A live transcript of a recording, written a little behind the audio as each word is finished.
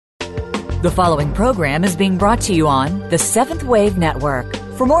The following program is being brought to you on the Seventh Wave Network.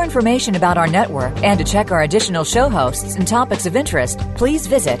 For more information about our network and to check our additional show hosts and topics of interest, please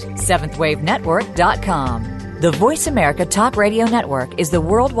visit seventhwavenetwork.com. The Voice America Talk Radio Network is the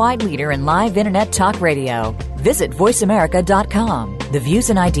worldwide leader in live Internet talk radio. Visit voiceamerica.com. The views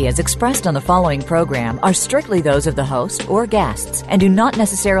and ideas expressed on the following program are strictly those of the host or guests and do not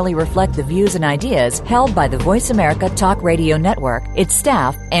necessarily reflect the views and ideas held by the Voice America Talk Radio Network, its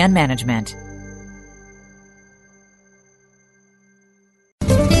staff, and management.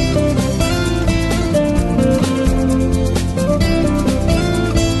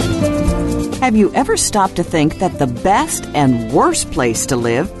 Have you ever stopped to think that the best and worst place to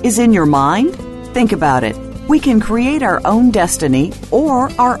live is in your mind? Think about it. We can create our own destiny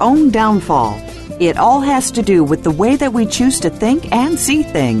or our own downfall. It all has to do with the way that we choose to think and see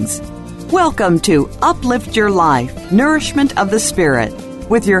things. Welcome to Uplift Your Life, Nourishment of the Spirit,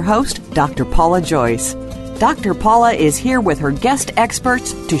 with your host, Dr. Paula Joyce. Dr. Paula is here with her guest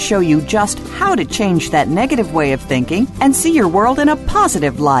experts to show you just how to change that negative way of thinking and see your world in a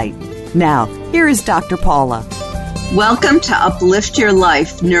positive light. Now, here is Dr. Paula. Welcome to Uplift Your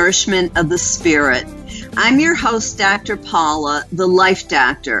Life, Nourishment of the Spirit. I'm your host, Dr. Paula, the Life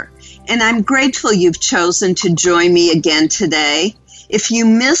Doctor, and I'm grateful you've chosen to join me again today. If you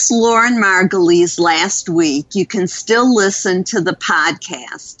missed Lauren Margulies last week, you can still listen to the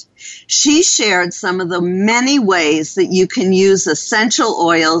podcast. She shared some of the many ways that you can use essential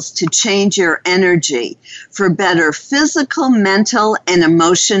oils to change your energy for better physical, mental, and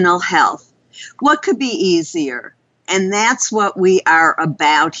emotional health. What could be easier? And that's what we are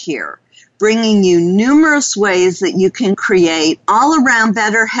about here, bringing you numerous ways that you can create all-around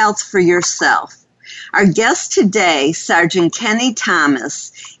better health for yourself. Our guest today, Sergeant Kenny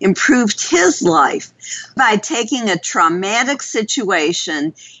Thomas, improved his life by taking a traumatic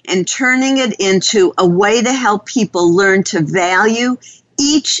situation and turning it into a way to help people learn to value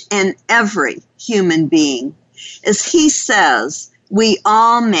each and every human being. As he says, we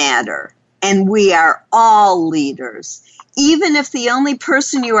all matter and we are all leaders, even if the only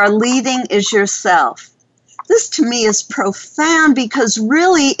person you are leading is yourself. This to me is profound because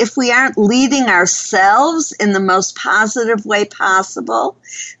really, if we aren't leading ourselves in the most positive way possible,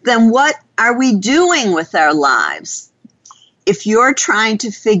 then what are we doing with our lives? If you're trying to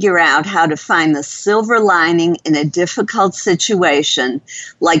figure out how to find the silver lining in a difficult situation,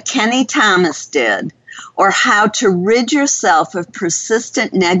 like Kenny Thomas did, or how to rid yourself of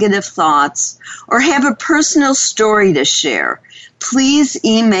persistent negative thoughts, or have a personal story to share, please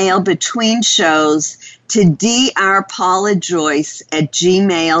email between shows to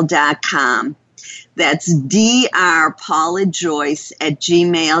drpaulajoyce@gmail.com. That's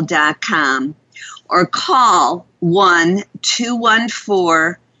drpaulajoyce@gmail.com. Or call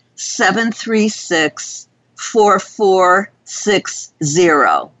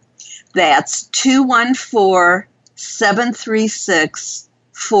 1-214-736-4460. That's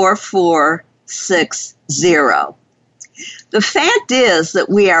 214-736-4460. The fact is that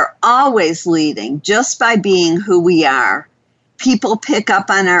we are always leading just by being who we are. People pick up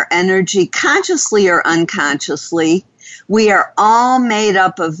on our energy consciously or unconsciously. We are all made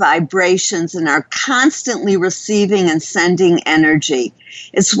up of vibrations and are constantly receiving and sending energy.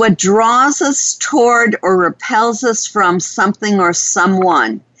 It's what draws us toward or repels us from something or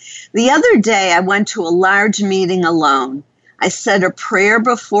someone. The other day, I went to a large meeting alone. I said a prayer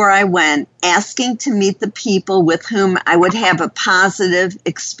before I went, asking to meet the people with whom I would have a positive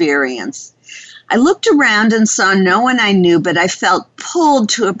experience. I looked around and saw no one I knew, but I felt pulled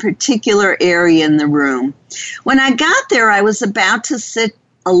to a particular area in the room. When I got there, I was about to sit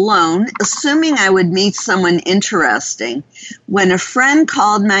alone, assuming I would meet someone interesting, when a friend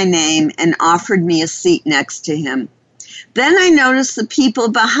called my name and offered me a seat next to him. Then I noticed the people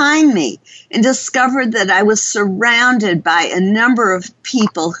behind me and discovered that I was surrounded by a number of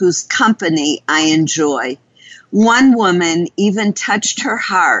people whose company I enjoy. One woman even touched her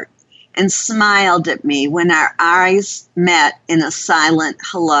heart and smiled at me when our eyes met in a silent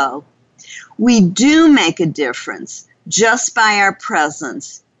hello. We do make a difference just by our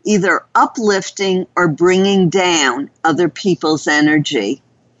presence, either uplifting or bringing down other people's energy.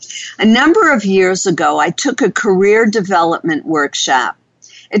 A number of years ago, I took a career development workshop.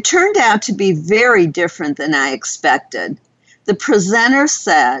 It turned out to be very different than I expected. The presenter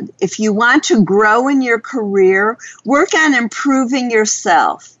said, if you want to grow in your career, work on improving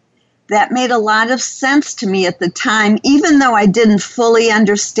yourself. That made a lot of sense to me at the time, even though I didn't fully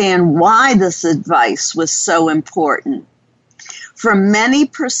understand why this advice was so important. From many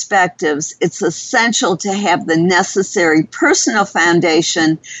perspectives, it's essential to have the necessary personal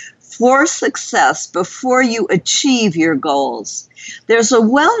foundation for success before you achieve your goals. There's a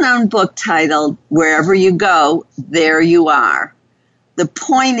well-known book titled, Wherever You Go, There You Are. The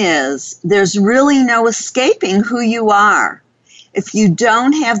point is, there's really no escaping who you are. If you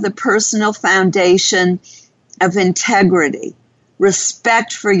don't have the personal foundation of integrity,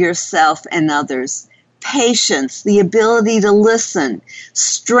 respect for yourself and others, patience, the ability to listen,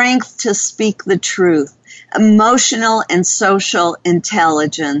 strength to speak the truth, emotional and social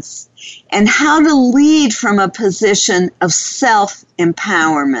intelligence, and how to lead from a position of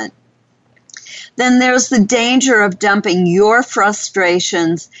self-empowerment, then there's the danger of dumping your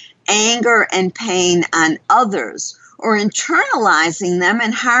frustrations, anger, and pain on others, or internalizing them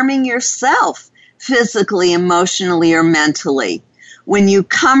and harming yourself physically, emotionally, or mentally. When you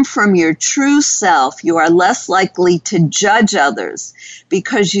come from your true self, you are less likely to judge others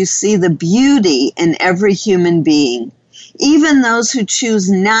because you see the beauty in every human being. Even those who choose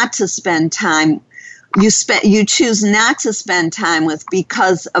not to spend time, you choose not to spend time with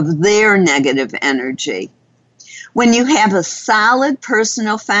because of their negative energy. When you have a solid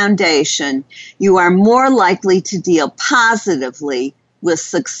personal foundation, you are more likely to deal positively with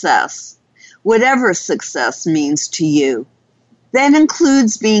success, whatever success means to you. That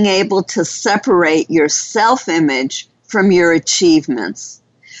includes being able to separate your self-image from your achievements.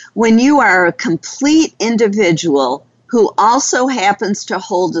 When you are a complete individual who also happens to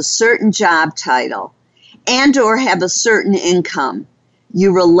hold a certain job title and or have a certain income,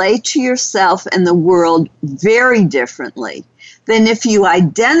 you relate to yourself and the world very differently than if you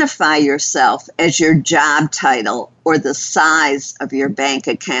identify yourself as your job title or the size of your bank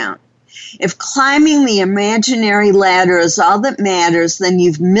account. If climbing the imaginary ladder is all that matters, then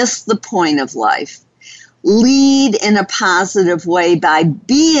you've missed the point of life. Lead in a positive way by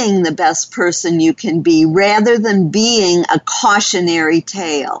being the best person you can be rather than being a cautionary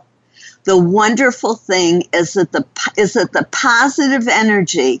tale. The wonderful thing is that the positive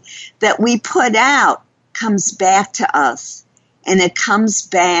energy that we put out comes back to us, and it comes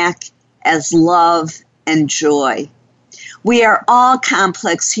back as love and joy. We are all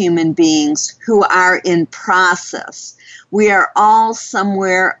complex human beings who are in process. We are all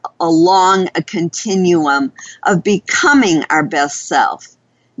somewhere along a continuum of becoming our best self.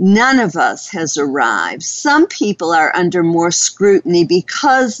 None of us has arrived. Some people are under more scrutiny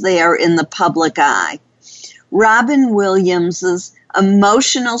because they are in the public eye. Robin Williams'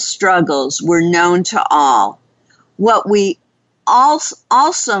 emotional struggles were known to all. What we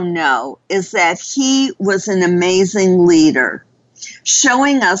also know is that he was an amazing leader,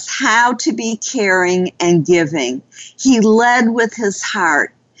 showing us how to be caring and giving. He led with his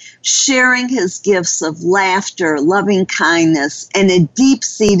heart, sharing his gifts of laughter, loving kindness, and a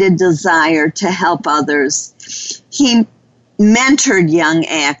deep-seated desire to help others. He mentored young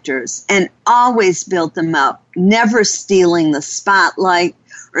actors and always built them up, never stealing the spotlight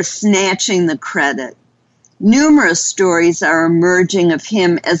or snatching the credit. Numerous stories are emerging of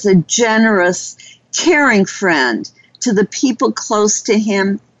him as a generous, caring friend to the people close to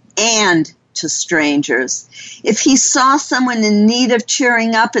him and to strangers. If he saw someone in need of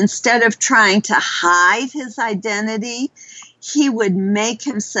cheering up, instead of trying to hide his identity, he would make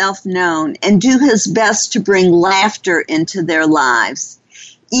himself known and do his best to bring laughter into their lives,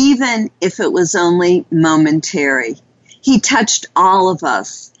 even if it was only momentary. He touched all of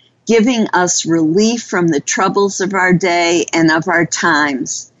us, giving us relief from the troubles of our day and of our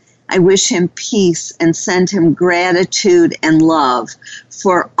times. I wish him peace and send him gratitude and love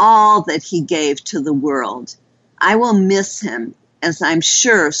for all that he gave to the world. I will miss him, as I'm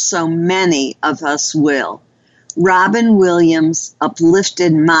sure so many of us will. Robin Williams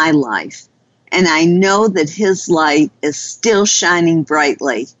uplifted my life, and I know that his light is still shining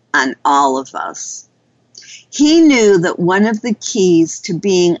brightly on all of us. He knew that one of the keys to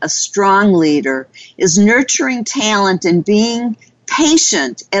being a strong leader is nurturing talent and being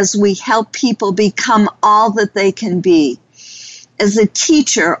patient as we help people become all that they can be. As a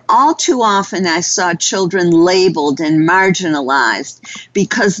teacher, all too often I saw children labeled and marginalized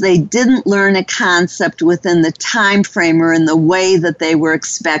because they didn't learn a concept within the time frame or in the way that they were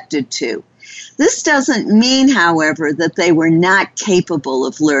expected to. This doesn't mean, however, that they were not capable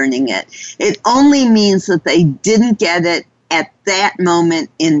of learning it. It only means that they didn't get it at that moment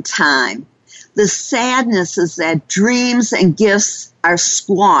in time. The sadness is that dreams and gifts are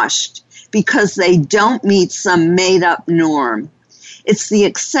squashed because they don't meet some made-up norm. It's the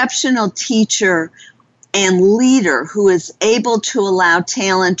exceptional teacher and leader who is able to allow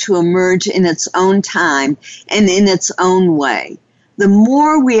talent to emerge in its own time and in its own way. The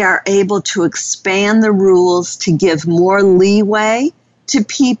more we are able to expand the rules to give more leeway to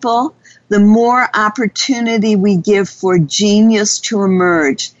people, the more opportunity we give for genius to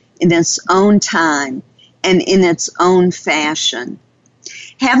emerge in its own time and in its own fashion.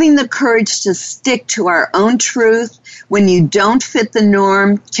 Having the courage to stick to our own truth when you don't fit the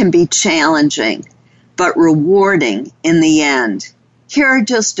norm can be challenging, but rewarding in the end. Here are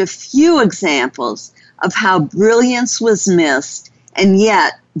just a few examples of how brilliance was missed, and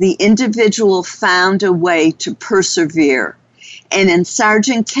yet the individual found a way to persevere, and in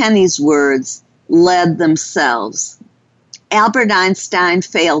Sergeant Kenny's words, led themselves. Albert Einstein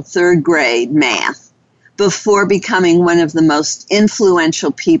failed third grade math before becoming one of the most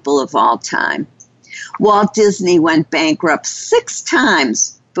influential people of all time. Walt Disney went bankrupt 6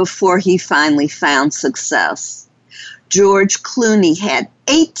 times before he finally found success. George Clooney had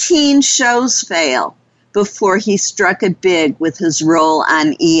 18 shows fail before he struck it big with his role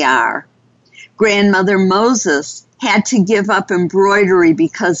on ER. Grandmother Moses had to give up embroidery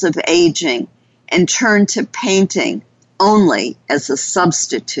because of aging and turn to painting only as a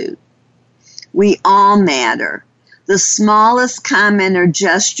substitute. We all matter. The smallest comment or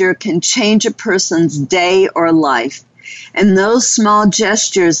gesture can change a person's day or life, and those small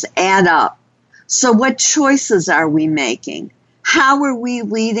gestures add up. So what choices are we making? How are we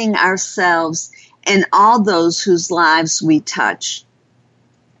leading ourselves and all those whose lives we touch?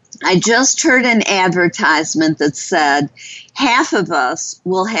 I just heard an advertisement that said half of us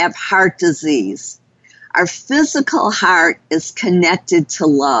will have heart disease. Our physical heart is connected to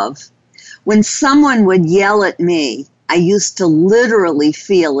love. When someone would yell at me, I used to literally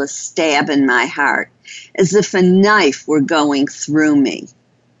feel a stab in my heart, as if a knife were going through me.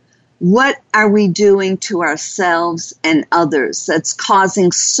 What are we doing to ourselves and others that's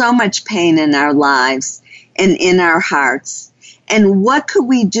causing so much pain in our lives and in our hearts? And what could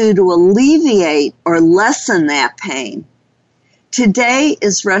we do to alleviate or lessen that pain? Today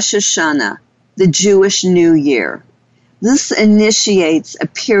is Rosh Hashanah, the Jewish New Year. This initiates a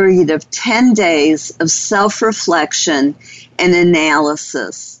period of 10 days of self-reflection and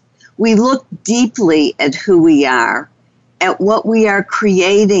analysis. We look deeply at who we are, at what we are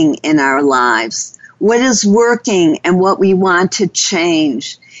creating in our lives, what is working and what we want to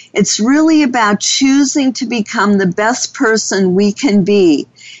change. It's really about choosing to become the best person we can be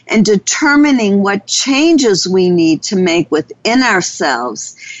and determining what changes we need to make within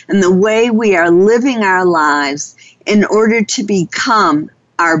ourselves and the way we are living our lives in order to become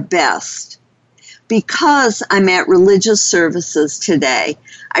our best. Because I'm at religious services today,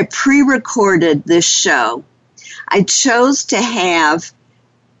 I pre-recorded this show. I chose to have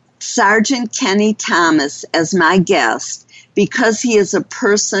Sergeant Kenny Thomas as my guest because he is a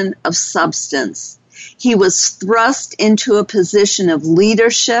person of substance. He was thrust into a position of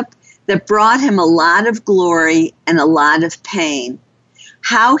leadership that brought him a lot of glory and a lot of pain.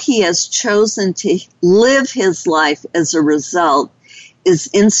 How he has chosen to live his life as a result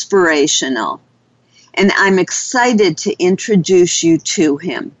is inspirational, and I'm excited to introduce you to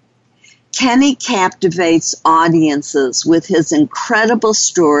him. Kenny captivates audiences with his incredible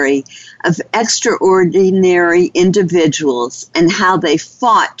story of extraordinary individuals and how they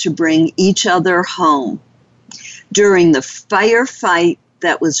fought to bring each other home. During the firefight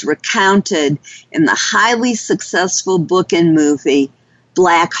that was recounted in the highly successful book and movie,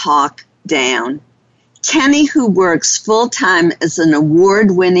 Black Hawk Down. Kenny, who works full-time as an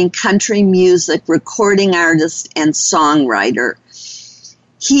award-winning country music recording artist and songwriter,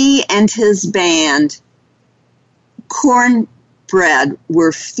 he and his band, Cornbread,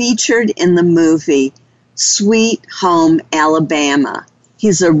 were featured in the movie Sweet Home Alabama.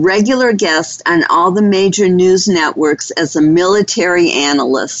 He's a regular guest on all the major news networks as a military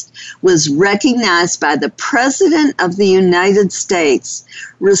analyst, was recognized by the President of the United States,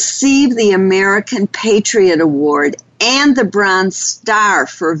 received the American Patriot Award and the Bronze Star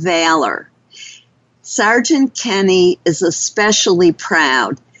for Valor. Sergeant Kenny is especially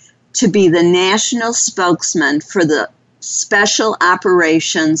proud to be the national spokesman for the Special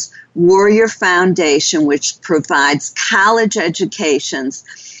Operations Warrior Foundation, which provides college educations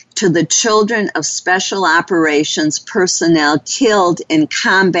to the children of Special Operations personnel killed in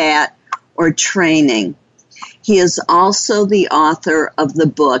combat or training. He is also the author of the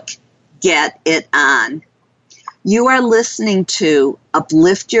book, Get It On. You are listening to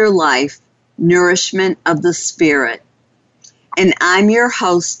Uplift Your Life, Nourishment of the Spirit. And I'm your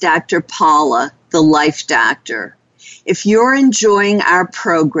host, Dr. Paula, the Life Doctor. If you're enjoying our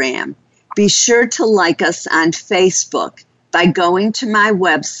program, be sure to like us on Facebook by going to my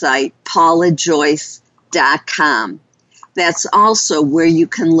website, paulajoyce.com. That's also where you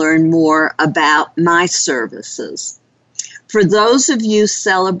can learn more about my services. For those of you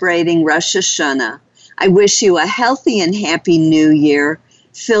celebrating Rosh Hashanah, I wish you a healthy and happy new year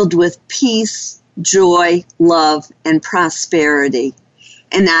filled with peace, joy, love, and prosperity.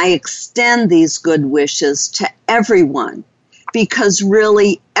 And I extend these good wishes to everyone because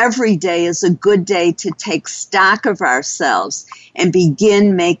really every day is a good day to take stock of ourselves and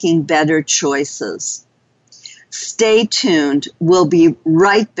begin making better choices. Stay tuned. We'll be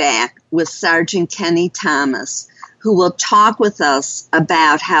right back with Sergeant Kenny Thomas, who will talk with us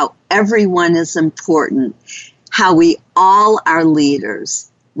about how everyone is important, how we all are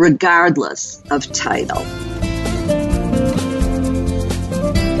leaders, regardless of title.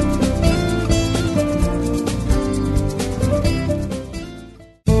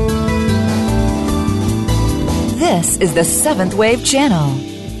 This is the Seventh Wave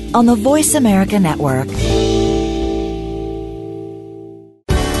Channel on the Voice America Network.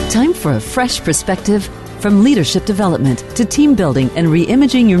 Time for a fresh perspective. From leadership development to team building and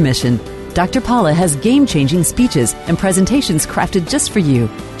re-imaging your mission, Dr. Paula has game-changing speeches and presentations crafted just for you.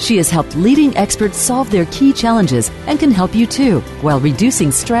 She has helped leading experts solve their key challenges and can help you too, while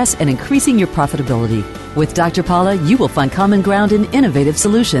reducing stress and increasing your profitability. With Dr. Paula, you will find common ground in innovative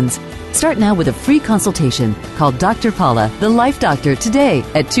solutions. Start now with a free consultation. Call Dr. Paula, the Life Doctor, today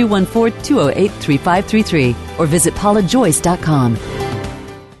at 214-208-3533 or visit paulajoyce.com.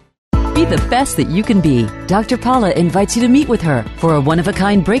 Be the best that you can be. Dr. Paula invites you to meet with her for a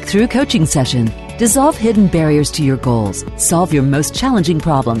one-of-a-kind breakthrough coaching session. Dissolve hidden barriers to your goals, solve your most challenging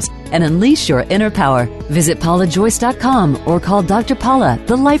problems, and unleash your inner power. Visit paulajoyce.com or call Dr. Paula,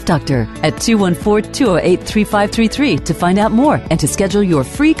 the Life Doctor, at 214-208-3533 to find out more and to schedule your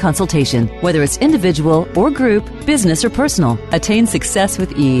free consultation. Whether it's individual or group, business or personal, attain success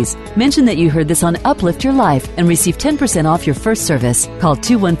with ease. Mention that you heard this on Uplift Your Life and receive 10% off your first service. Call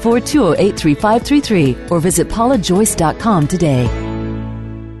 214-208-3533 or visit paulajoyce.com today.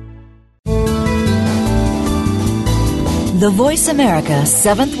 The Voice America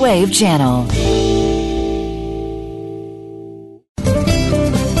Seventh Wave Channel.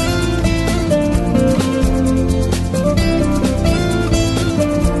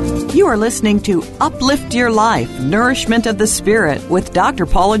 You are listening to Uplift Your Life, Nourishment of the Spirit with Dr.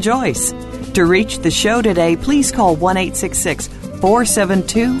 Paula Joyce. To reach the show today, please call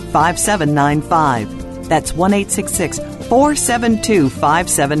 1-866-472-5795. That's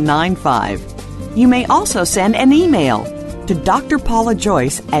 1-866-472-5795. You may also send an email to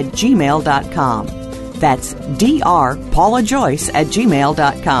drpaulajoyce@gmail.com. That's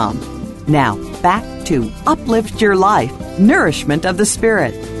drpaulajoyce@gmail.com. Now, back to Uplift Your Life, Nourishment of the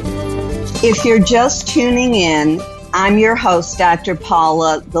Spirit. If you're just tuning in, I'm your host, Dr.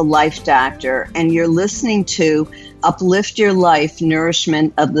 Paula, the Life Doctor, and you're listening to Uplift Your Life,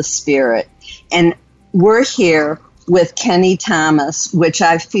 Nourishment of the Spirit. And we're here with Kenny Thomas, which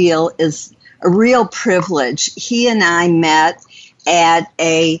I feel is a real privilege. He and I met at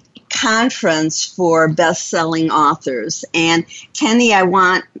a conference for best-selling authors. And Kenny, I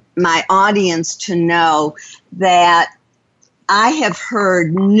want my audience to know that I have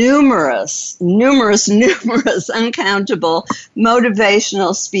heard numerous, uncountable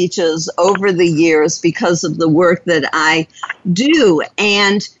motivational speeches over the years because of the work that I do.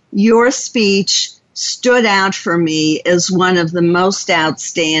 And your speech stood out for me as one of the most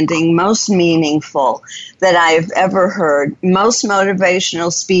outstanding, most meaningful that I've ever heard. Most motivational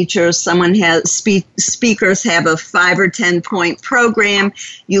speakers have a 5 or 10 point program.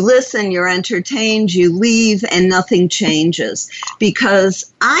 You listen, you're entertained, you leave, and nothing changes. Because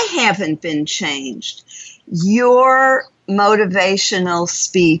I haven't been changed. Your motivational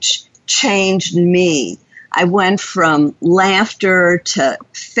speech changed me. I went from laughter to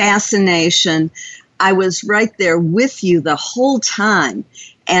fascination. I was right there with you the whole time.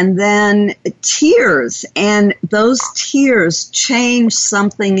 And then tears, and those tears changed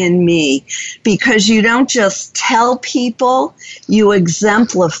something in me because you don't just tell people, you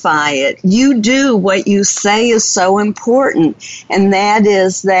exemplify it. You do what you say is so important, and that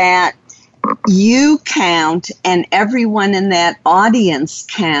is that you count and everyone in that audience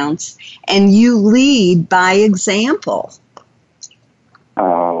counts, and you lead by example.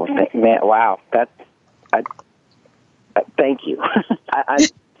 Oh, man, wow. Thank you.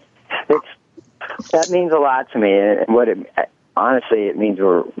 That means a lot to me. And honestly, it means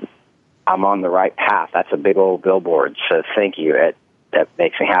I'm on the right path. That's a big old billboard. So thank you. That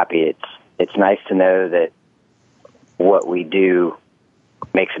makes me happy. It's nice to know that what we do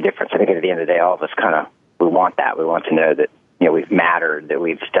makes a difference. I think at the end of the day, all of us we want that. We want to know that, we've mattered, that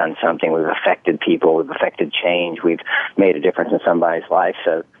we've done something, we've affected people, we've affected change, we've made a difference in somebody's life.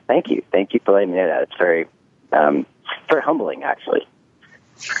 So thank you. Thank you for letting me know that. It's very very humbling, actually.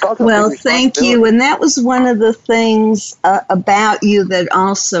 Well, thank you. And that was one of the things about you that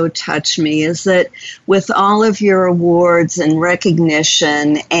also touched me, is that with all of your awards and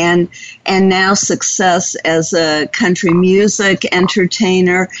recognition and now success as a country music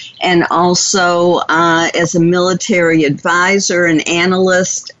entertainer and also as a military advisor and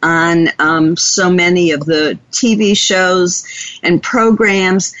analyst on so many of the TV shows and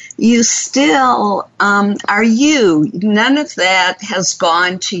programs, you still are you. None of that has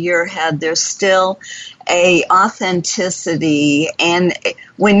gone to your head. There's still a authenticity. And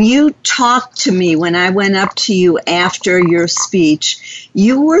when you talked to me, when I went up to you after your speech,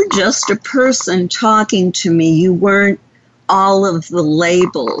 you were just a person talking to me. You weren't all of the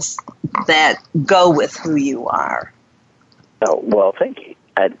labels that go with who you are. Oh, well, thank you.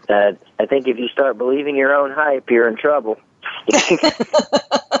 I think if you start believing your own hype, you're in trouble. Yeah,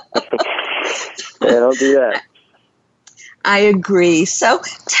 don't do that. I agree. So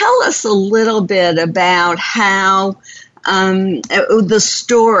tell us a little bit about how the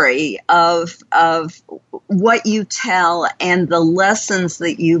story of what you tell and the lessons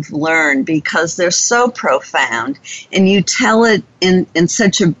that you've learned, because they're so profound and you tell it in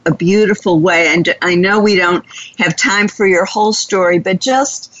such a beautiful way. And I know we don't have time for your whole story, but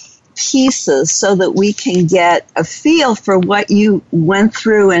just pieces so that we can get a feel for what you went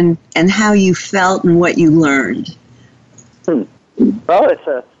through and how you felt and what you learned. Well,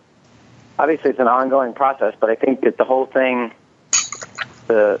 obviously it's an ongoing process, but I think that the whole thing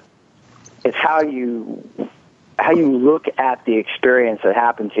is how you look at the experience that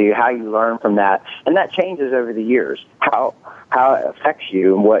happened to you, how you learn from that, and that changes over the years. How it affects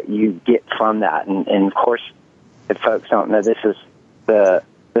you and what you get from that, and of course, if folks don't know, this is the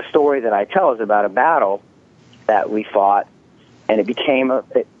story that I tell is about a battle that we fought, and it became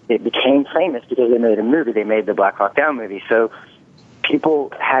famous because they made a movie. They made the Black Hawk Down movie. So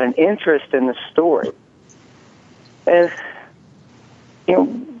people had an interest in the story. And,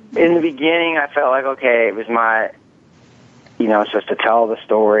 in the beginning, I felt like, okay, it was it's supposed to tell the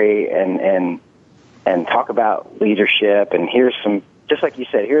story and talk about leadership. And here's some, just like you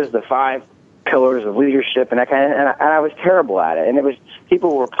said, here's the 5 pillars of leadership and that kind of, and I was terrible at it. And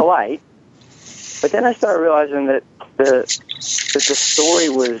people were polite. But then I started realizing that the story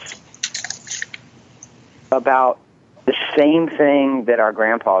was about the same thing that our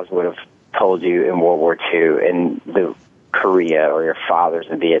grandpas would have told you in World War II, in the Korea, or your fathers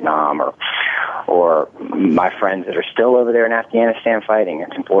in Vietnam, or my friends that are still over there in Afghanistan fighting.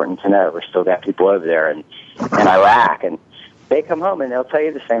 It's important to know we're still got people over there in Iraq, and they come home and they'll tell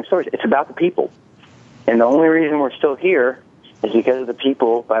you the same stories. It's about the people, and the only reason we're still here is because of the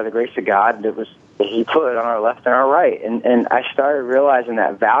people, by the grace of God, that He put on our left and our right. And I started realizing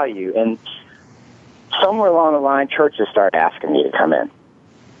that value. And somewhere along the line, churches started asking me to come in.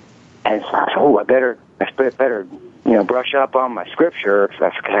 And so I better brush up on my scripture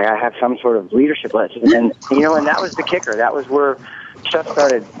because I have some sort of leadership lesson. And, and that was the kicker. That was where stuff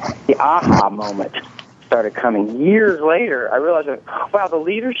started, the aha moment started coming. Years later, I realized that, wow, the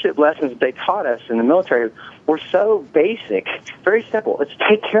leadership lessons they taught us in the military were so basic, very simple. It's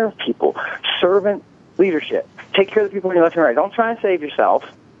take care of people, servant leadership. Take care of the people on your left and right. Don't try and save yourself.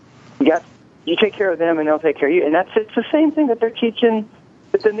 You take care of them, and they'll take care of you. And it's the same thing that they're teaching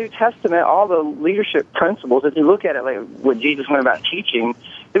with the New Testament. All the leadership principles, if you look at it like what Jesus went about teaching,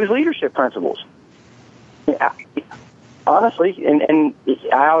 it was leadership principles. Yeah. Honestly, and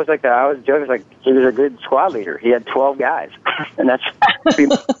I always like that. I always joke, like he was a good squad leader. He had 12 guys, and that's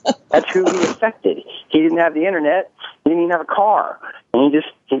who he affected. He didn't have the internet. He didn't even have a car, and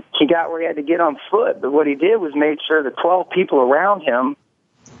he got where he had to get on foot. But what he did was made sure the 12 people around him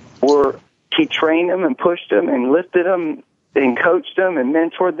he trained them and pushed them and lifted them and coached them and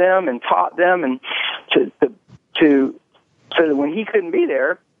mentored them and taught them, and so that when he couldn't be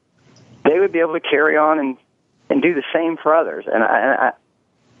there, they would be able to carry on and do the same for others. And I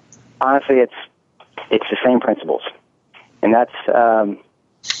honestly, it's the same principles, and that's I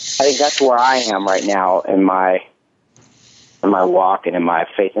think that's where I am right now in my walk and in my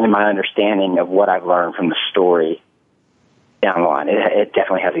faith and in my understanding of what I've learned from the story down the line. It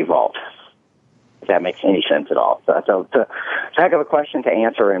definitely has evolved, if that makes any sense at all. So it's a heck of a question to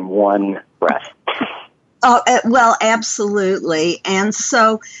answer in one breath. Oh, well, absolutely. And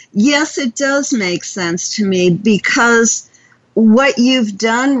so, yes, it does make sense to me, because what you've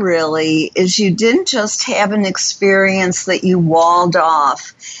done really is you didn't just have an experience that you walled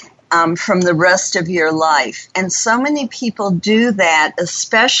off from the rest of your life. And so many people do that,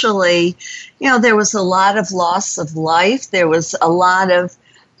 especially, there was a lot of loss of life. There was a lot of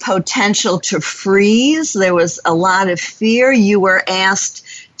potential to freeze. There was a lot of fear. You were asked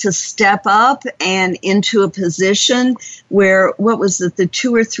to step up and into a position where, what was it, the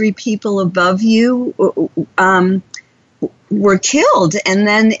 2 or 3 people above you were killed, and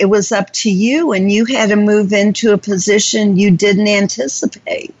then it was up to you, and you had to move into a position you didn't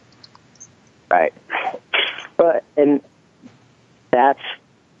anticipate. Right. But, and that's,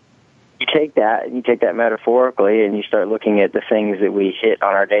 you take that metaphorically, and you start looking at the things that we hit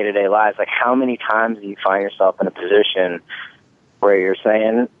on our day-to-day lives. Like, how many times do you find yourself in a position where you're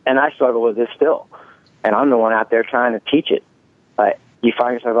saying, and I struggle with this still, and I'm the one out there trying to teach it, but you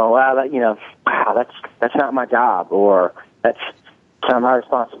find yourself going, wow, that's not my job, or that's not my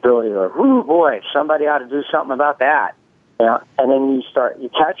responsibility, or, ooh, boy, somebody ought to do something about that. You know? And then you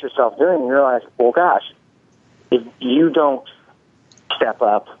catch yourself doing it, and you realize, well, gosh, if you don't step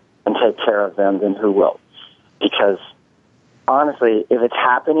up and take care of them, then who will? Because honestly, if it's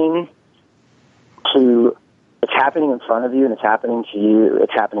happening in front of you, and it's happening to you,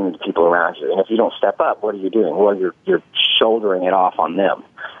 it's happening to people around you. And if you don't step up, what are you doing? Well, you're shouldering it off on them.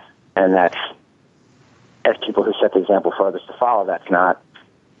 And that's, as people who set the example for others to follow, that's not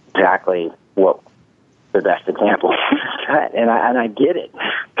exactly what the best example is. And I get it.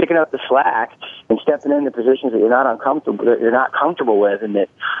 Picking up the slack and stepping into positions that you're not comfortable with, and that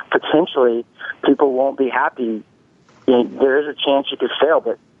potentially people won't be happy. You know, there is a chance you could fail,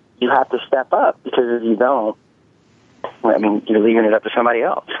 but you have to step up, because if you don't, I mean, you're leaving it up to somebody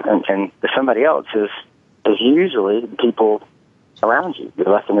else, and the somebody else is usually the people around you, your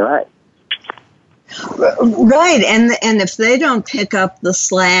left and your right. Right, and if they don't pick up the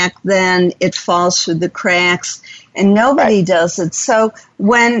slack, then it falls through the cracks, and nobody does it. So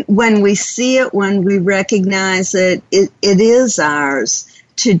when we see it, when we recognize it, it is ours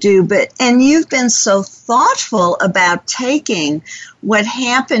to do. And you've been so thoughtful about taking what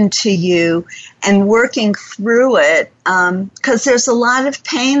happened to you and working through it, because there's a lot of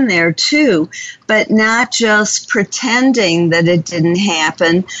pain there too, but not just pretending that it didn't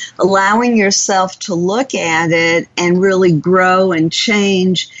happen, allowing yourself to look at it and really grow and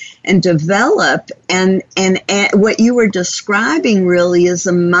change and develop. And what you were describing really is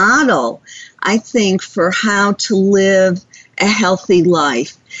a model, I think, for how to live a healthy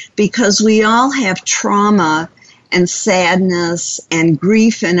life, because we all have trauma and sadness and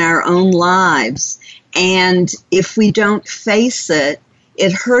grief in our own lives. And if we don't face it,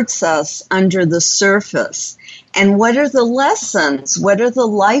 it hurts us under the surface. And what are the lessons? What are the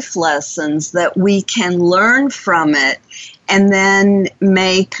life lessons that we can learn from it, and then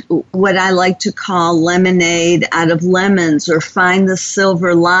make what I like to call lemonade out of lemons, or find the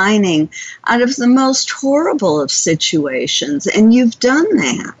silver lining out of the most horrible of situations? And you've done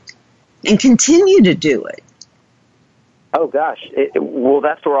that and continue to do it. Oh, gosh. Well,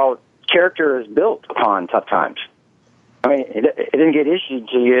 that's where all character is built upon tough times. I mean, it didn't get issued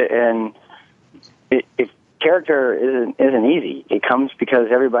to you, and if character isn't easy. It comes because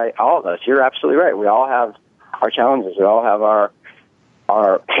all of us, you're absolutely right. We all have our challenges. We all have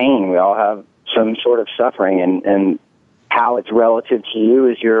our pain. We all have some sort of suffering, and how it's relative to you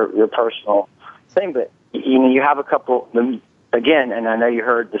is your personal thing. But, you know, you have a couple, again, and I know you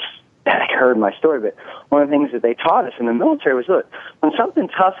heard my story, but one of the things that they taught us in the military was, look, when something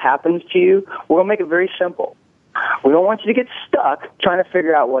tough happens to you, we're going to make it very simple. We don't want you to get stuck trying to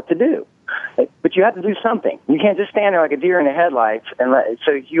figure out what to do. But you have to do something. You can't just stand there like a deer in the headlights.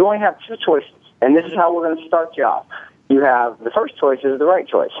 So you only have 2 choices, and this is how we're going to start you off. You have the first choice is the right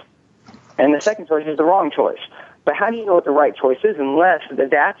choice, and the second choice is the wrong choice. But how do you know what the right choice is unless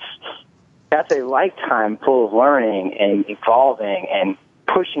that's a lifetime full of learning and evolving and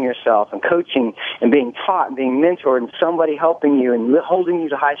pushing yourself and coaching and being taught and being mentored and somebody helping you and holding you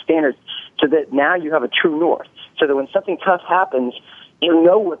to high standards, so that now you have a true north. So that when something tough happens, you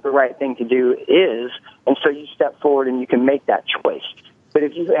know what the right thing to do is, and so you step forward and you can make that choice. But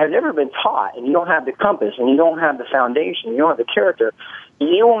if you have never been taught, and you don't have the compass, and you don't have the foundation, you don't have the character,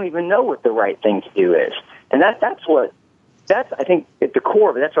 you won't even know what the right thing to do is. And that's I think, at the core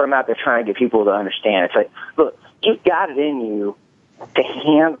of it, that's what I'm out there trying to get people to understand. It's like, look, you've got it in you to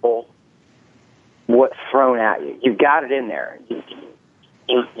handle what's thrown at you. You've got it in there.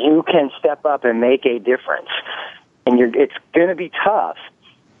 You can step up and make a difference. And it's going to be tough.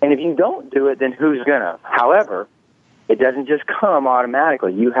 And if you don't do it, then who's going to? However, it doesn't just come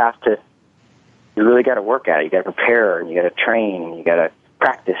automatically. You really got to work at it. You got to prepare, and you got to train, and you got to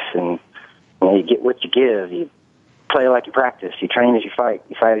practice, and you get what you give. You play like you practice. You train as you fight.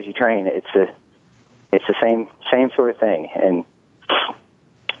 You fight as you train. It's the same sort of thing.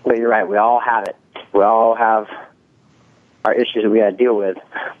 But you're right. We all have it. We all have are issues that we got to deal with.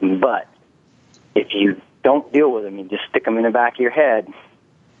 But if you don't deal with them, you just stick them in the back of your head,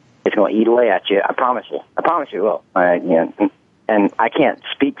 it's going to eat away at you. I promise you. I promise you it will. And I can't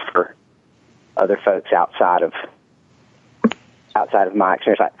speak for other folks outside of my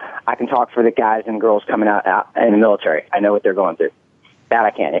experience. I can talk for the guys and girls coming out in the military. I know what they're going through. That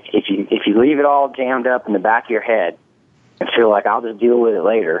I can. If you leave it all jammed up in the back of your head and feel like I'll just deal with it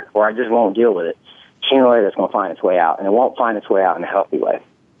later, or I just won't deal with it, sooner or later it's going to find its way out, and it won't find its way out in a healthy way.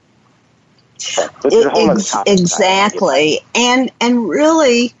 Exactly. And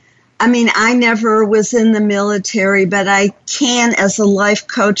really, I mean, I never was in the military, but I can, as a life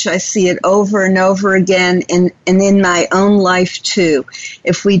coach, I see it over and over again, and in my own life too.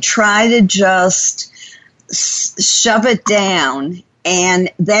 If we try to just shove it down, and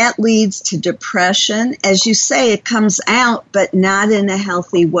that leads to depression. As you say, it comes out, but not in a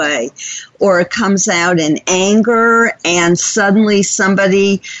healthy way. Or it comes out in anger, and suddenly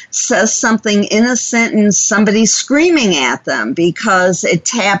somebody says something innocent and somebody's screaming at them because it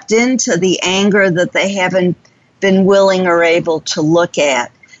tapped into the anger that they haven't been willing or able to look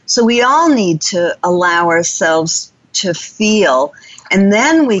at. So we all need to allow ourselves to feel, and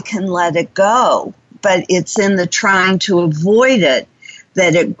then we can let it go. But it's in the trying to avoid it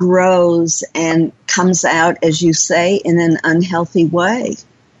that it grows and comes out, as you say, in an unhealthy way.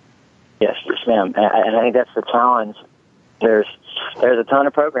 Yes, ma'am. And I think that's the challenge. There's a ton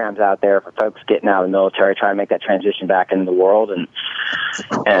of programs out there for folks getting out of the military, trying to make that transition back into the world,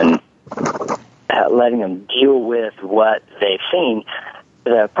 and letting them deal with what they've seen.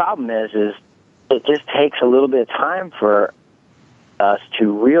 The problem is it just takes a little bit of time for us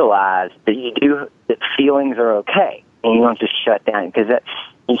to realize that feelings are okay, and you don't just shut down, because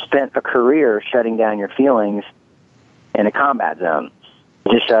you spent a career shutting down your feelings in a combat zone.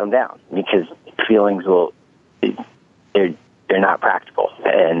 You just shut them down, because feelings they're not practical,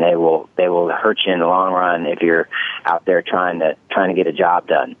 and they will hurt you in the long run if you're out there trying to get a job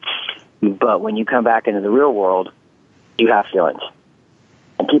done. But when you come back into the real world, you have feelings,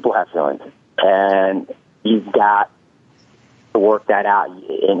 and people have feelings, and you've got to work that out.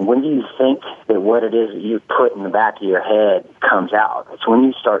 And when you think that what it is that you put in the back of your head comes out, it's when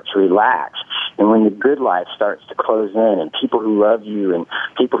you start to relax, and when the good life starts to close in, and people who love you and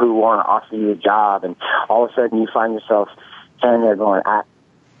people who want to offer you a job, and all of a sudden you find yourself standing there going, I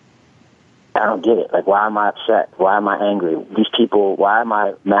don't get it. Like, why am I upset? Why am I angry? These people, why am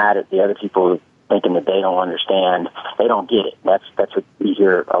I mad at the other people thinking that they don't understand? They don't get it. That's what we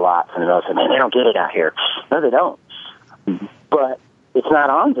hear a lot from the military. Man, they don't get it out here. No, they don't. But it's not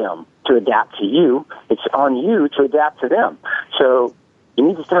on them to adapt to you. It's on you to adapt to them. So you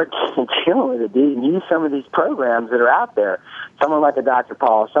need to start dealing with it, dude, and use some of these programs that are out there. Someone like a Dr.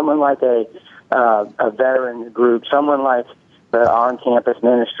 Paul, someone like a veteran group, someone like the on-campus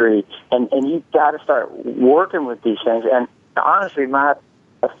ministry, and you've got to start working with these things. And honestly, I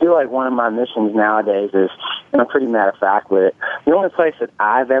feel like one of my missions nowadays is, and I'm pretty matter of fact with it, the only place that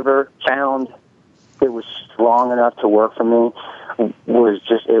I've ever found it was strong enough to work for me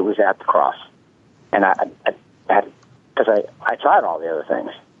it was at the cross. And because I tried all the other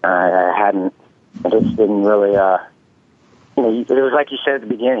things. I just didn't really, it was like you said at the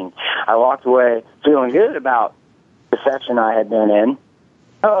beginning. I walked away feeling good about the section I had been in.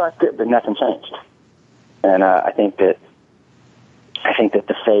 Oh, that's good, but nothing changed. And I think that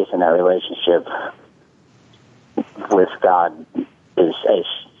the faith in that relationship with God is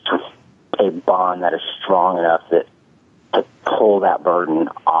a bond that is strong enough to pull that burden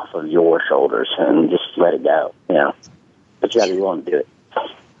off of your shoulders and just let it go, But you got to be willing to do it.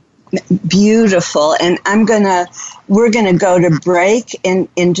 Beautiful. And we're gonna go to break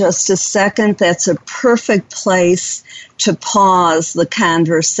in just a second. That's a perfect place to pause the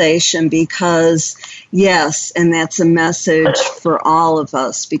conversation, because yes, and that's a message for all of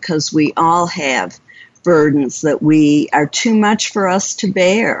us, because we all have burdens that are too much for us to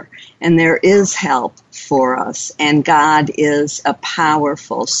bear, and there is help for us, and God is a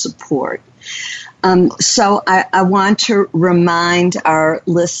powerful support. So I want to remind our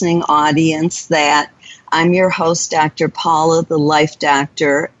listening audience that I'm your host, Dr. Paula, the Life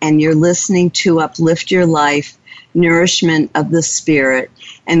Doctor, and you're listening to Uplift Your Life, Nourishment of the Spirit,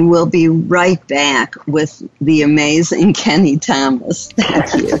 and we'll be right back with the amazing Kenny Thomas.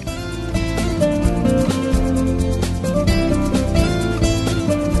 Thank you.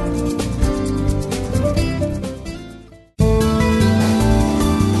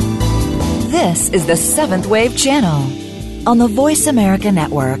 This is the Seventh Wave Channel on the Voice America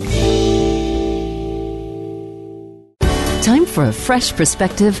Network. Time for a fresh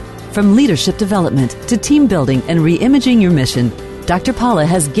perspective From leadership development to team building and re-imaging your mission, Dr. Paula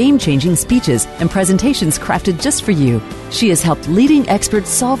has game-changing speeches and presentations crafted just for you. She has helped leading experts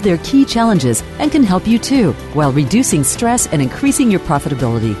solve their key challenges and can help you too, while reducing stress and increasing your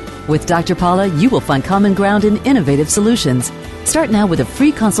profitability. With Dr. Paula, you will find common ground in innovative solutions. Start now with a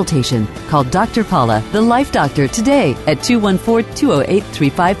free consultation. Call Dr. Paula, the Life Doctor, today at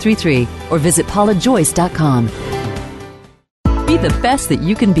 214-208-3533 or visit paulajoyce.com. Be the best that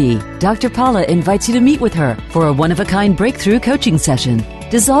you can be. Dr. Paula invites you to meet with her for a one-of-a-kind breakthrough coaching session.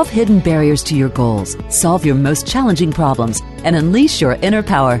 Dissolve hidden barriers to your goals, solve your most challenging problems, and unleash your inner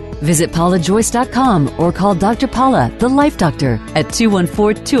power. Visit paulajoyce.com or call Dr. Paula, the Life Doctor, at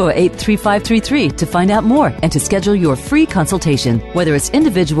 214-208-3533 to find out more and to schedule your free consultation. Whether it's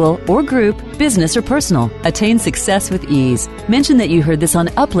individual or group, business or personal, attain success with ease. Mention that you heard this on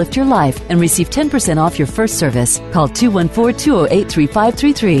Uplift Your Life and receive 10% off your first service. Call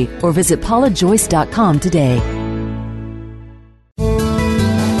 214-208-3533 or visit paulajoyce.com today.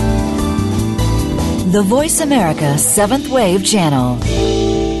 The Voice America 7th Wave Channel.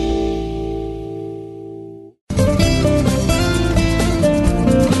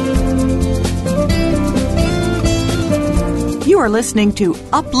 You are listening to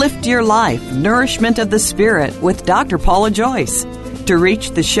Uplift Your Life, Nourishment of the Spirit with Dr. Paula Joyce. To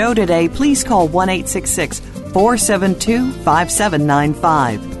reach the show today, please call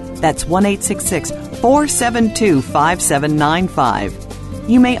 1-866-472-5795. That's 1-866-472-5795.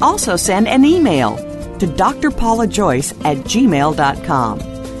 You may also send an email to drpaulajoyce@gmail.com.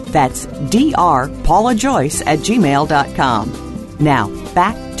 That's drpaulajoyce@gmail.com. Now,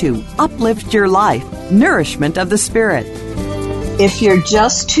 back to Uplift Your Life, Nourishment of the Spirit. If you're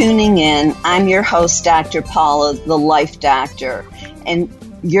just tuning in, I'm your host, Dr. Paula, the Life Doctor, and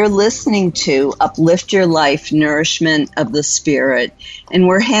you're listening to Uplift Your Life, Nourishment of the Spirit, and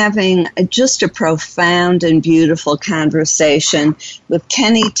we're having just a profound and beautiful conversation with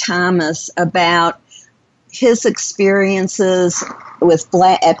Kenny Thomas about his experiences with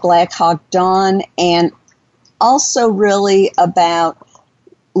at Black Hawk Dawn, and also really about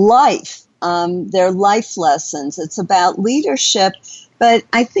life, their life lessons. It's about leadership, but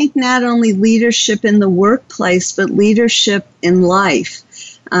I think not only leadership in the workplace, but leadership in life,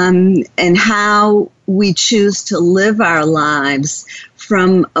 and how we choose to live our lives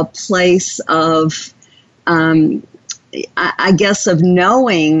from a place of I guess of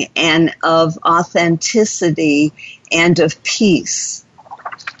knowing and of authenticity and of peace.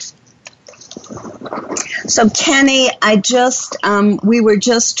 So Kenny, we were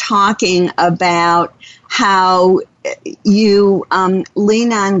just talking about how you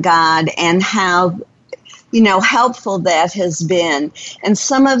lean on God and how, helpful that has been. And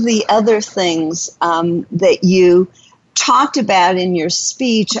some of the other things that you talked about in your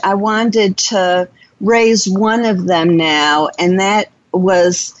speech, I wanted to raise one of them now, and that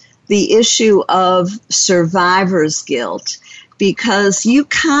was the issue of survivor's guilt, because you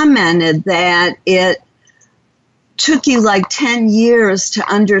commented that it took you like 10 years to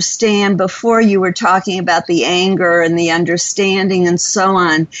understand. Before you were talking about the anger and the understanding and so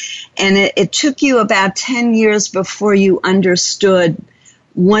on, and it took you about 10 years before you understood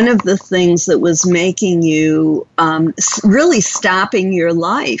one of the things that was making you really stopping your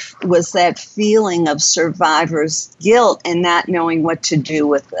life was that feeling of survivor's guilt and not knowing what to do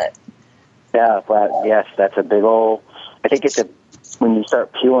with it. Yeah, but yes, that's a big old, I think it's when you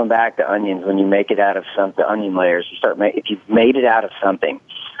start peeling back the onions, when you make it out of the onion layers, if you've made it out of something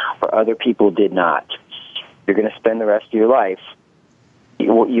where other people did not, you're going to spend the rest of your life,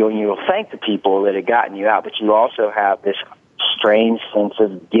 you'll thank the people that had gotten you out, but you also have this strange sense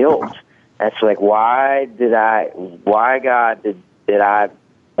of guilt. That's like, why God did I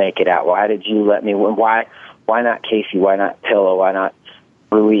make it out? Why did you let me? Why not Casey? Why not Pillow? Why not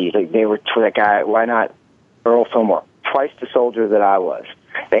Ruiz? Like they were that guy. Why not Earl Fillmore? Twice the soldier that I was.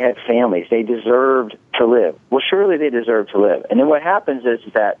 They had families. They deserved to live. Well, surely they deserve to live. And then what happens is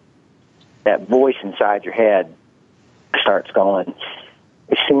that voice inside your head starts going.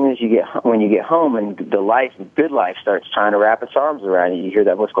 As soon as when you get home and the good life starts trying to wrap its arms around you, you hear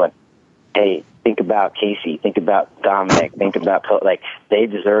that voice going, hey, think about Casey, think about Dominic, think about, like, they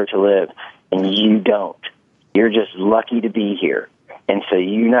deserve to live, and you don't. You're just lucky to be here. And so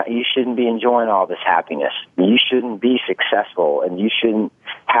you shouldn't be enjoying all this happiness. You shouldn't be successful, and you shouldn't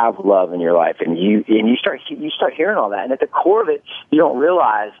have love in your life. And you start hearing all that. And at the core of it, you don't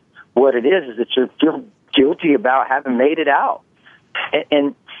realize what it is that you feel guilty about having made it out.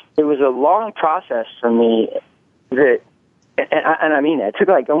 And it was a long process for me that, and I mean that, it took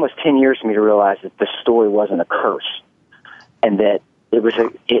like almost 10 years for me to realize that the story wasn't a curse, and that it was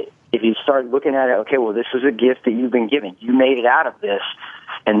if you start looking at it, okay, well, this is a gift that you've been given. You made it out of this,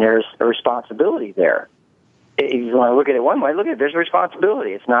 and there's a responsibility there. If you want to look at it one way, look at it, there's a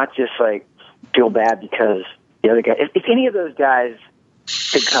responsibility. It's not just like feel bad because the other guy. If any of those guys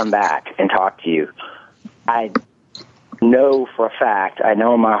could come back and talk to you, I know for a fact, I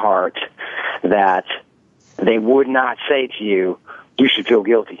know in my heart that they would not say to you, you should feel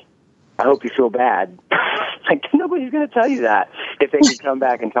guilty. I hope you feel bad. Like, nobody's going to tell you that if they could come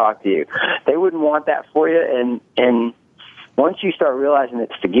back and talk to you. They wouldn't want that for you. And once you start realizing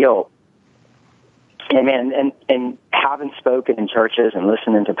it's the guilt, and man, and having spoken in churches and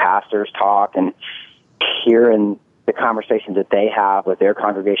listening to pastors talk and hearing the conversations that they have with their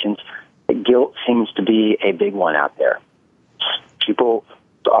congregations, guilt seems to be a big one out there. People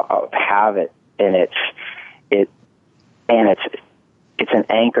have it, and it's an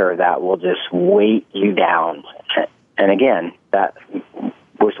anchor that will just weight you down. And again, that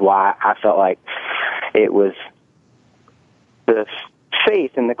was why I felt like it was the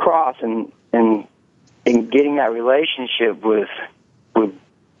faith in the cross and getting that relationship with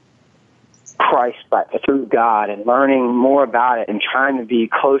Christ through God and learning more about it and trying to be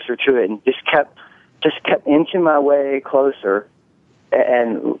closer to it, and just kept inching my way closer.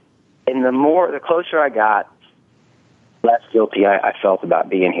 And the closer I got, less guilty I felt about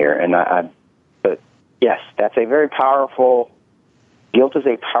being here. And but yes, that's a very powerful. Guilt is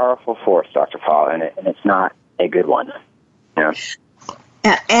a powerful force, Dr. Paul, and it's not a good one. Yeah.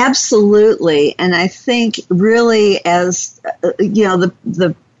 Absolutely, and I think really, as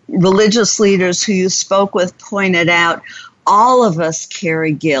the religious leaders who you spoke with pointed out, all of us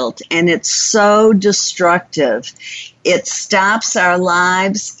carry guilt, and it's so destructive. It stops our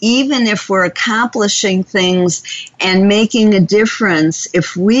lives, even if we're accomplishing things and making a difference.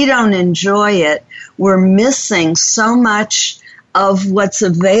 If we don't enjoy it, we're missing so much of what's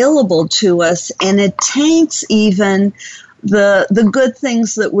available to us, and it taints even the good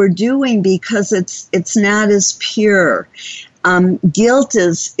things that we're doing because it's not as pure. Guilt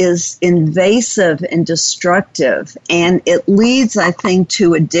is invasive and destructive, and it leads, I think,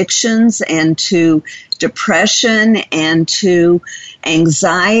 to addictions and to depression and to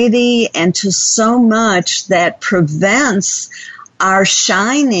anxiety and to so much that prevents our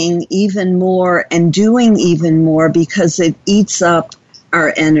shining even more and doing even more because it eats up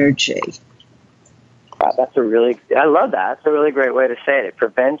our energy. Wow, I love that. That's a really great way to say it. It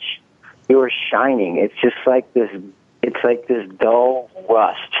prevents your shining. It's just like this. It's like this dull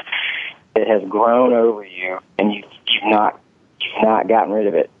rust that has grown over you, and you've not gotten rid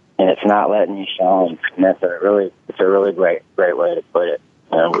of it, and it's not letting you shine. And it's a really great way to put it.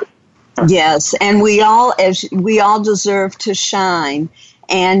 Yes, and we all deserve to shine.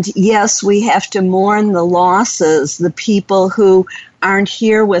 And yes, we have to mourn the losses, the people who aren't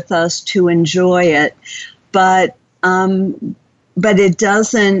here with us to enjoy it, but it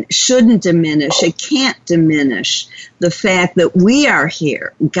shouldn't diminish. It can't diminish the fact that we are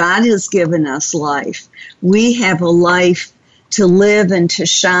here. God has given us life. We have a life to live and to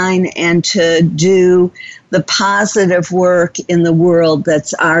shine and to do the positive work in the world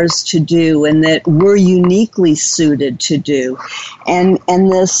that's ours to do and that we're uniquely suited to do. And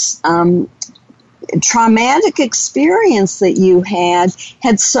this traumatic experience that you had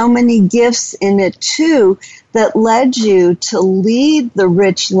so many gifts in it too that led you to lead the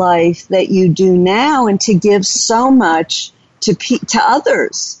rich life that you do now and to give so much to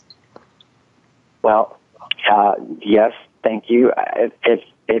others. Well, yes, thank you.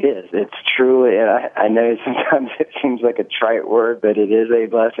 It is. It's true. I know sometimes it seems like a trite word, but it is a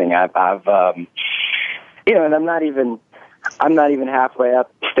blessing. I've and I'm not even halfway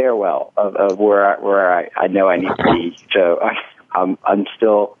up the stairwell of where I know I need to be. So I'm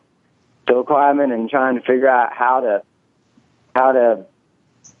still climbing and trying to figure out how to.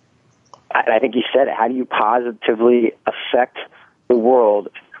 I think you said it. How do you positively affect the world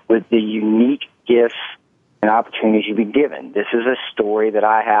with the unique gifts and opportunities you've been given? This is a story that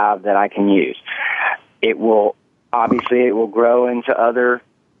I have that I can use. It will grow into other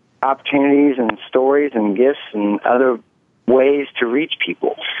opportunities and stories and gifts and other ways to reach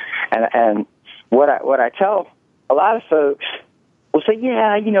people. And what I tell a lot of folks will say,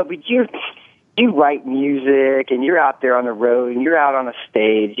 yeah, but you write music and you're out there on the road and you're out on a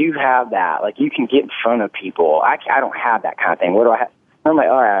stage. You have that. Like, you can get in front of people. I don't have that kind of thing. What do I have? I'm like,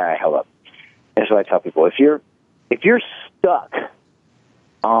 all right, hold up. That's what I tell people. If you're stuck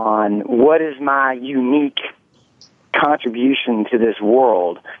on what is my unique contribution to this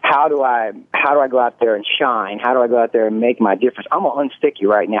world, how do I go out there and shine? How do I go out there and make my difference? I'm going to unstick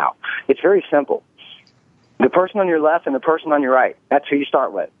you right now. It's very simple. The person on your left and the person on your right, that's who you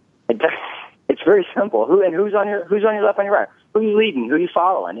start with. It's very simple. Who's on your left, on your right? Who are you leading? Who are you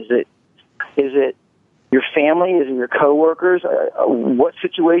following? Is it your family? Is it your coworkers? What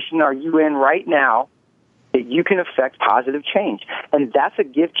situation are you in right now that you can affect positive change? And that's a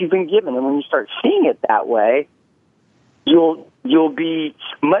gift you've been given. And when you start seeing it that way, you'll be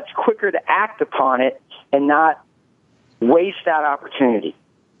much quicker to act upon it and not waste that opportunity,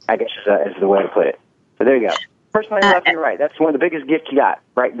 I guess is the way to put it. So there you go. Person on your left and your right. That's one of the biggest gifts you got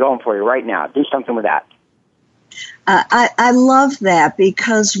right going for you right now. Do something with that. I love that,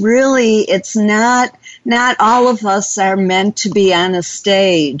 because really it's not all of us are meant to be on a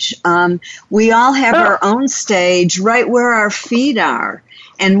stage. We all have our own stage right where our feet are.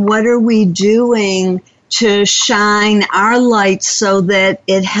 And what are we doing to shine our light so that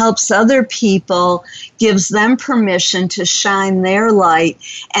it helps other people, gives them permission to shine their light,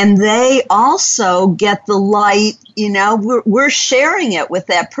 and they also get the light. We're sharing it with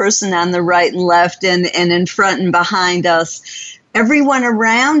that person on the right and left and in front and behind us. Everyone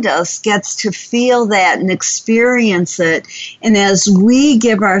around us gets to feel that and experience it. And as we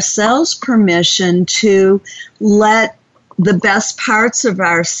give ourselves permission to let the best parts of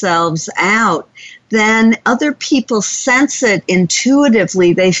ourselves out, then other people sense it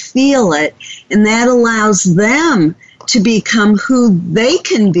intuitively, they feel it, and that allows them to become who they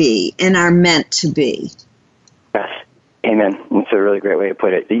can be and are meant to be. Yes, amen. That's a really great way to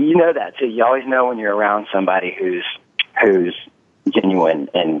put it. You know that too. You always know when you're around somebody who's genuine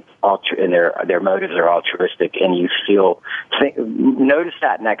and their motives are altruistic, and you feel. Notice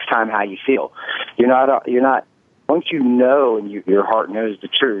that next time how you feel. You're not. Once you know and your heart knows the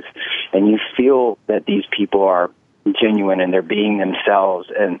truth, and you feel that these people are genuine and they're being themselves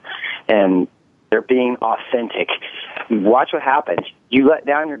and they're being authentic, watch what happens. You let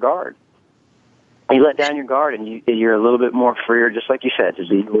down your guard. You let down your guard, and you're a little bit more freer, just like you said, to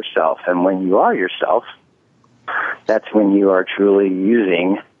be yourself. And when you are yourself, that's when you are truly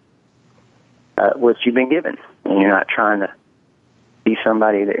using what you've been given, and you're not trying to be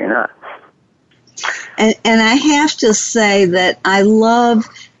somebody that you're not. And I have to say that I love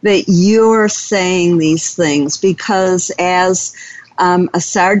that you're saying these things, because as a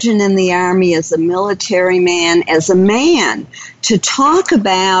sergeant in the Army, as a military man, as a man, to talk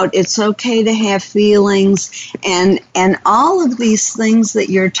about it's okay to have feelings and all of these things that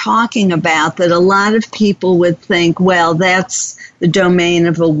you're talking about that a lot of people would think, well, that's the domain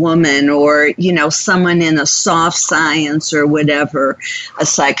of a woman, or, someone in a soft science or whatever, a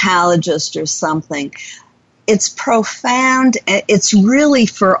psychologist or something. It's profound. It's really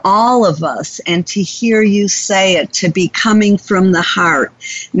for all of us. And to hear you say it, to be coming from the heart,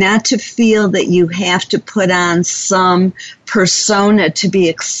 not to feel that you have to put on some persona to be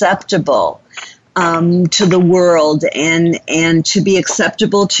acceptable to the world and to be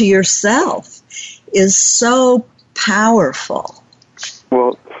acceptable to yourself, is so powerful.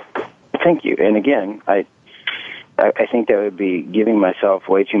 Well, thank you. And again, I think that would be giving myself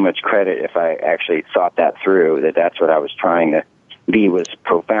way too much credit if I actually thought that through, that's what I was trying to be, was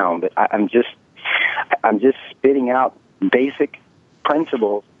profound. But I'm just spitting out basic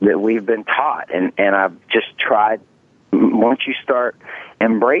principles that we've been taught, and I've just tried. Once you start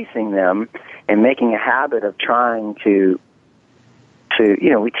embracing them and making a habit of trying to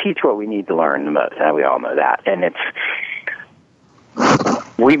we teach what we need to learn the most, and we all know that. And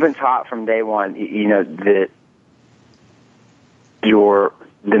we've been taught from day one, that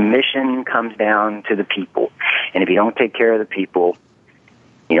the mission comes down to the people. And if you don't take care of the people,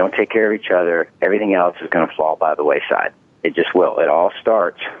 you don't take care of each other, everything else is going to fall by the wayside. It just will. It all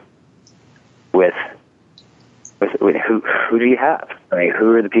starts with who do you have? I mean,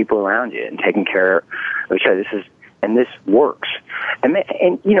 who are the people around you, and taking care of each other. This works. And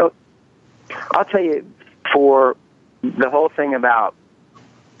I'll tell you, for the whole thing about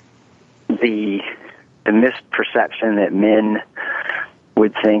the misperception that men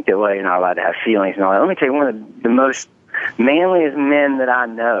would think that, well, you're not allowed to have feelings and all that. Let me tell you, one of the most manliest men that I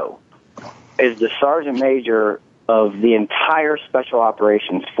know is the Sergeant Major of the entire Special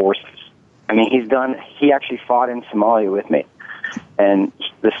Operations Forces. I mean, he actually fought in Somalia with me. And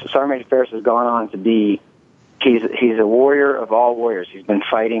the Sergeant Major Ferris has gone on to be, he's a warrior of all warriors. He's been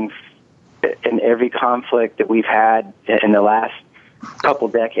fighting in every conflict that we've had in the last couple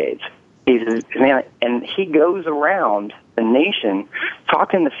decades. He's a man, and he goes around the nation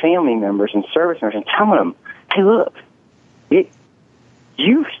talking to family members and service members and telling them, hey, look,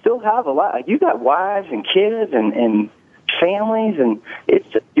 you still have a lot. You got wives and kids and families, and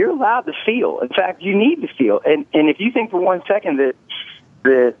you're allowed to feel. In fact, you need to feel. And if you think for 1 second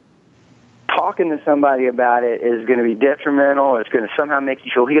that talking to somebody about it is going to be detrimental. It's going to somehow make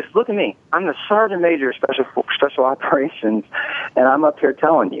you feel. He goes, look at me. I'm the Sergeant Major of Special Operations, and I'm up here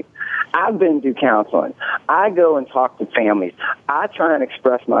telling you. I've been through counseling. I go and talk to families. I try and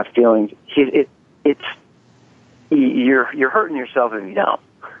express my feelings. You're hurting yourself if you don't,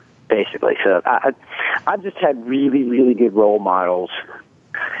 basically. So I've just had really, really good role models,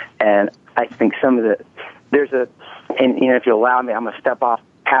 and I think and if you allow me, I'm going to step off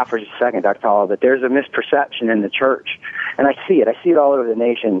path for just a second, Dr. Paula, but there's a misperception in the church, and I see it all over the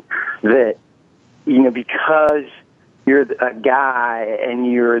nation, that, because you're a guy and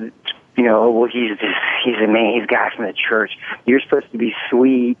you're, well, he's a man, he's a guy from the church, you're supposed to be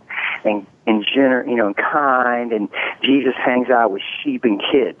sweet and generous, and kind, and Jesus hangs out with sheep and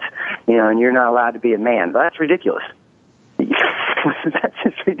kids, and you're not allowed to be a man. That's ridiculous. That's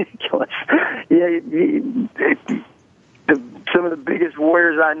just ridiculous. Some of the biggest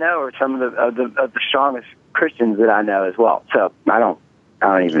warriors I know are some of the strongest Christians that I know as well. So I don't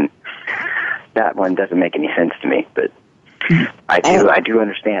even, that one doesn't make any sense to me, but I do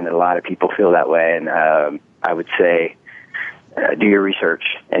understand that a lot of people feel that way, and I would say do your research,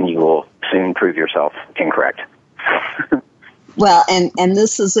 and you will soon prove yourself incorrect. Well, and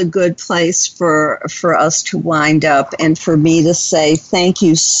this is a good place for us to wind up, and for me to say thank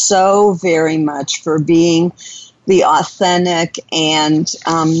you so very much for being the authentic and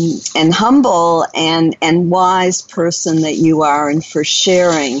humble and wise person that you are, and for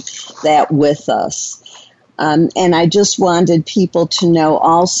sharing that with us. And I just wanted people to know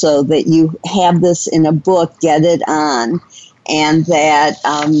also that you have this in a book, Get It On, and that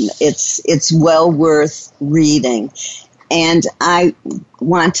it's well worth reading. And I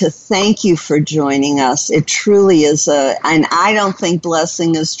want to thank you for joining us. It truly is and I don't think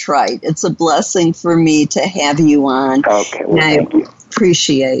blessing is trite. It's a blessing for me to have you on. Okay, well, thank you.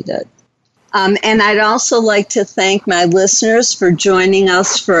 Appreciate it. And I'd also like to thank my listeners for joining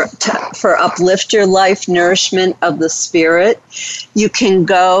us for Uplift Your Life, Nourishment of the Spirit. You can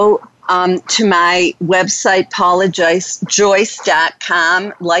go to my website,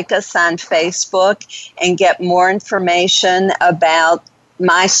 paulajoyce.com, like us on Facebook, and get more information about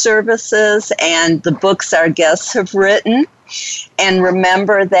my services and the books our guests have written. And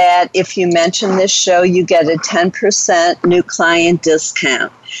remember that if you mention this show, you get a 10% new client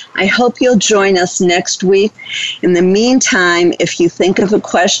discount. I hope you'll join us next week. In the meantime, if you think of a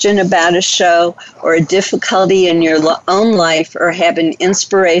question about a show or a difficulty in your own life or have an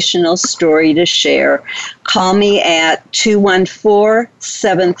inspirational story to share, call me at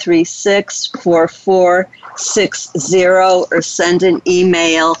 214-736-4460 or send an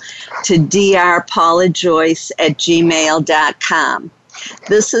email to drpaulajoyce@gmail.com.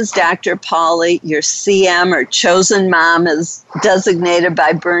 This is Dr. Paula, your CM or chosen mom as designated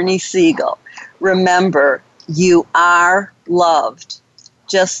by Bernie Siegel. Remember, you are loved.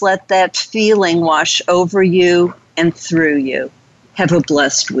 Just let that feeling wash over you and through you. Have a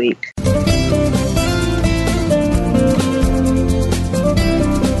blessed week.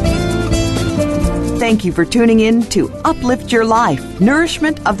 Thank you for tuning in to Uplift Your Life,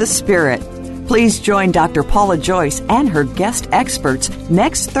 Nourishment of the Spirit. Please join Dr. Paula Joyce and her guest experts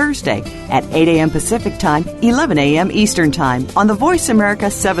next Thursday at 8 a.m. Pacific Time, 11 a.m. Eastern Time on the Voice America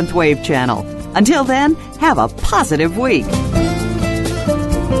 7th Wave channel. Until then, have a positive week.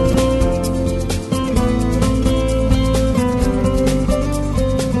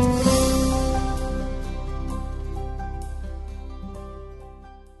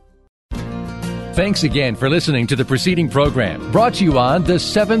 Thanks again for listening to the preceding program, brought to you on the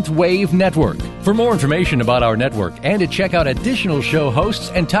 7th Wave Network. For more information about our network and to check out additional show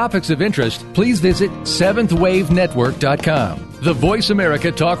hosts and topics of interest, please visit 7thwavenetwork.com. The Voice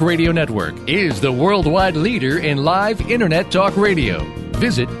America Talk Radio Network is the worldwide leader in live Internet talk radio.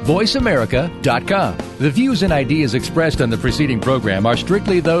 Visit voiceamerica.com. The views and ideas expressed on the preceding program are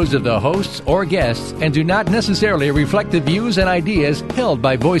strictly those of the hosts or guests and do not necessarily reflect the views and ideas held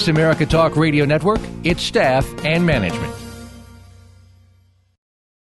by Voice America Talk Radio Network, its staff, and management.